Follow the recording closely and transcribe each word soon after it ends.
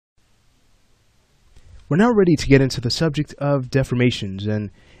We're now ready to get into the subject of deformations,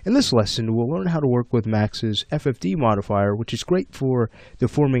 and in this lesson we'll learn how to work with Max's FFD modifier, which is great for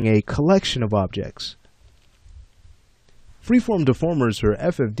deforming a collection of objects. Freeform deformers, or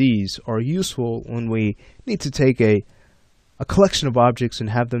FFDs, are useful when we need to take a collection of objects and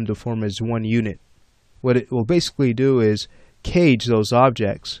have them deform as one unit. What it will basically do is cage those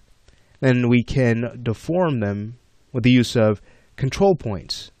objects, and we can deform them with the use of control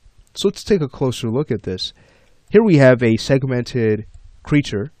points. So let's take a closer look at this. Here we have a segmented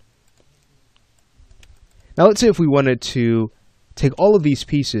creature. Now let's say if we wanted to take all of these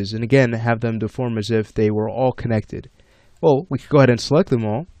pieces and again have them deform as if they were all connected. Well, we could go ahead and select them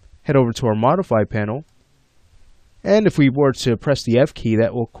all, head over to our modify panel, and if we were to press the F key,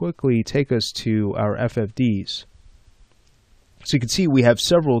 that will quickly take us to our FFDs. So you can see we have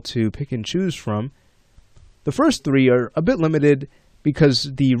several to pick and choose from. The first three are a bit limited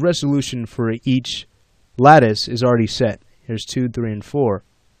because the resolution for each lattice is already set. Here's 2, 3, and 4.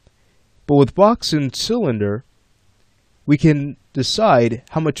 But with box and cylinder, we can decide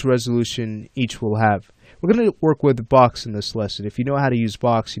how much resolution each will have. We're going to work with box in this lesson. If you know how to use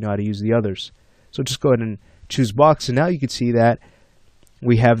box, you know how to use the others. So just go ahead and choose box, and now you can see that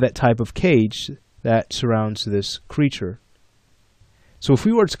we have that type of cage that surrounds this creature. So if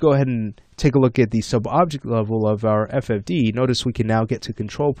we were to go ahead and take a look at the sub-object level of our FFD, notice we can now get to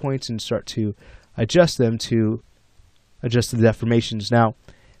control points and start to adjust them to adjust the deformations. Now,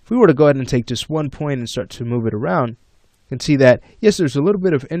 if we were to go ahead and take just one point and start to move it around, you can see that, yes, there's a little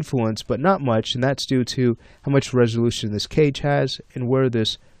bit of influence, but not much, and that's due to how much resolution this cage has and where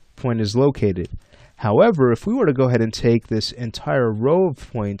this point is located. However, if we were to go ahead and take this entire row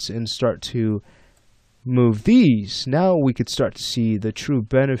of points and start to move these, now we could start to see the true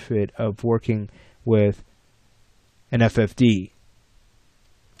benefit of working with an FFD.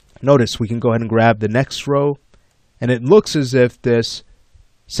 Notice we can go ahead and grab the next row, and it looks as if this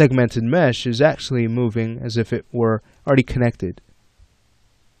segmented mesh is actually moving as if it were already connected,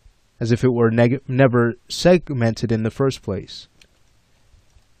 as if it were never segmented in the first place,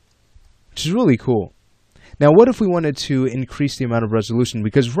 which is really cool. Now, what if we wanted to increase the amount of resolution?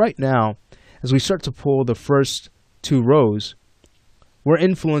 Because right now, as we start to pull the first two rows, we're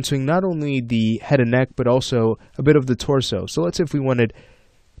influencing not only the head and neck, but also a bit of the torso. So let's say if we wanted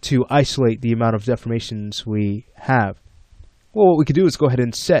to isolate the amount of deformations we have. Well, what we could do is go ahead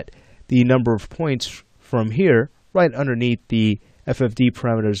and set the number of points from here, right underneath the FFD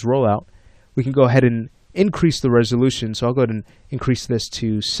parameters rollout. We can go ahead and increase the resolution. So I'll go ahead and increase this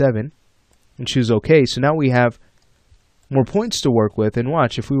to 7 and choose OK. So now we have more points to work with, and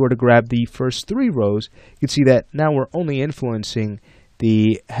watch, if we were to grab the first 3 rows, you can see that now we're only influencing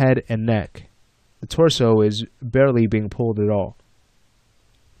the head and neck. The torso is barely being pulled at all.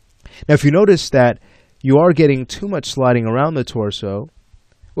 Now, if you notice that you are getting too much sliding around the torso,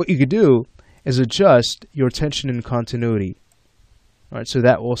 what you could do is adjust your tension and continuity. All right, so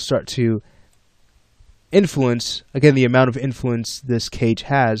that will start to influence, again, the amount of influence this cage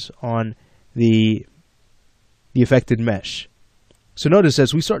has on the affected mesh. So notice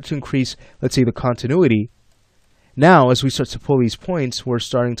as we start to increase, let's say, the continuity, now as we start to pull these points, we're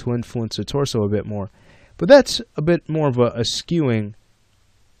starting to influence the torso a bit more. But that's a bit more of a skewing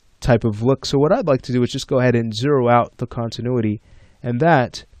type of look. So what I'd like to do is just go ahead and zero out the continuity, and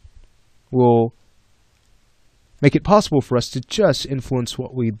that will make it possible for us to just influence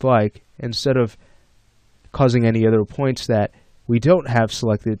what we'd like instead of causing any other points that we don't have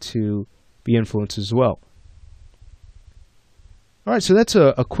selected to be influenced as well. Alright, so that's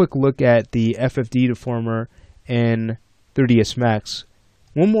a quick look at the FFD deformer in 3ds Max.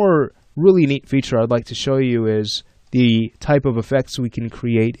 One more really neat feature I'd like to show you is the type of effects we can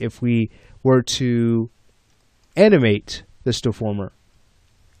create if we were to animate this deformer.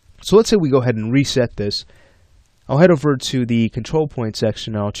 So let's say we go ahead and reset this. I'll head over to the control point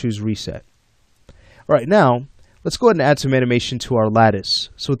section and I'll choose reset. Alright, now let's go ahead and add some animation to our lattice.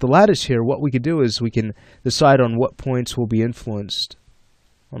 So with the lattice here, what we could do is we can decide on what points will be influenced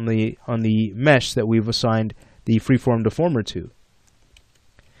on the mesh that we've assigned the freeform deformer to.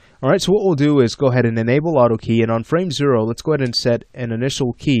 Alright, so what we'll do is go ahead and enable auto key, and on frame 0, let's go ahead and set an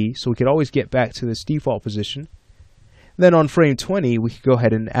initial key so we can always get back to this default position. Then on frame 20, we can go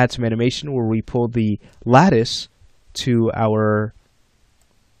ahead and add some animation where we pull the lattice to our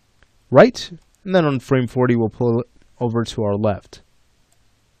right, and then on frame 40, we'll pull it over to our left.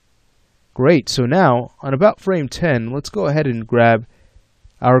 Great, so now, on about frame 10, let's go ahead and grab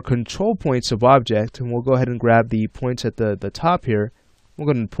our control points of object, and we'll go ahead and grab the points at the top here. We'll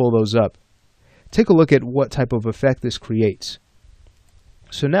go ahead and pull those up. Take a look at what type of effect this creates.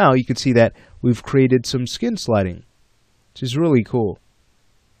 So now you can see that we've created some skin sliding, which is really cool.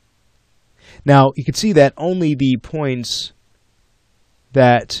 Now you can see that only the points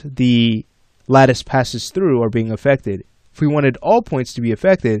that the lattice passes through are being affected. If we wanted all points to be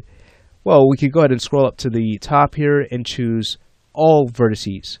affected, well, we could go ahead and scroll up to the top here and choose all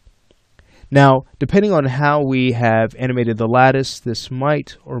vertices. Now, depending on how we have animated the lattice, this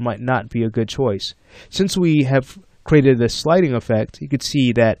might or might not be a good choice. Since we have created this sliding effect, you can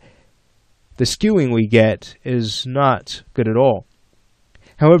see that the skewing we get is not good at all.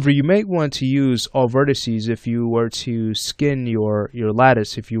 However, you may want to use all vertices if you were to skin your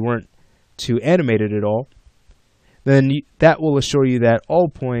lattice, if you weren't to animate it at all. Then that will assure you that all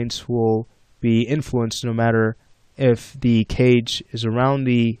points will be influenced no matter if the cage is around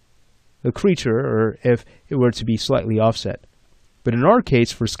the creature or if it were to be slightly offset. But in our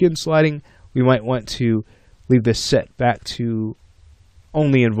case, for skin sliding, we might want to leave this set back to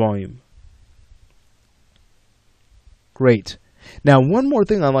only in volume. Great. Now, one more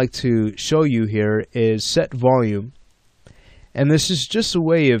thing I'd like to show you here is set volume. And this is just a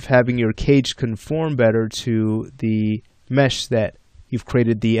way of having your cage conform better to the mesh that you've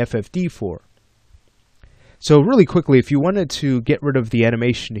created the FFD for. So really quickly, if you wanted to get rid of the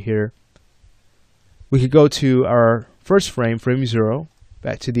animation here, we could go to our first frame, frame 0,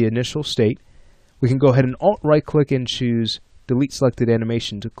 back to the initial state. We can go ahead and Alt-right click and choose Delete Selected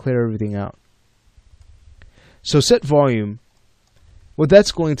Animation to clear everything out. So set volume, what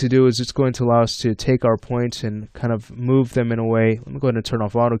that's going to do is it's going to allow us to take our points and kind of move them in a way. Let me go ahead and turn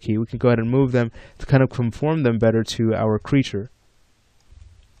off auto key. We can go ahead and move them to kind of conform them better to our creature.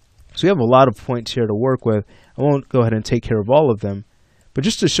 So we have a lot of points here to work with. I won't go ahead and take care of all of them. But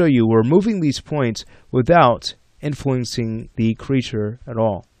just to show you, we're moving these points without influencing the creature at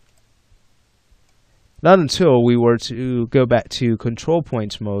all. Not until we were to go back to control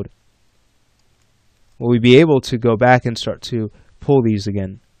points mode will we be able to go back and start to pull these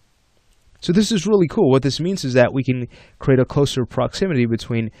again. So this is really cool. What this means is that we can create a closer proximity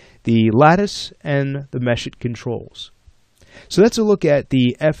between the lattice and the mesh it controls. So that's a look at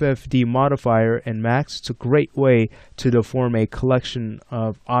the FFD modifier in Max. It's a great way to deform a collection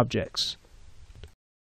of objects.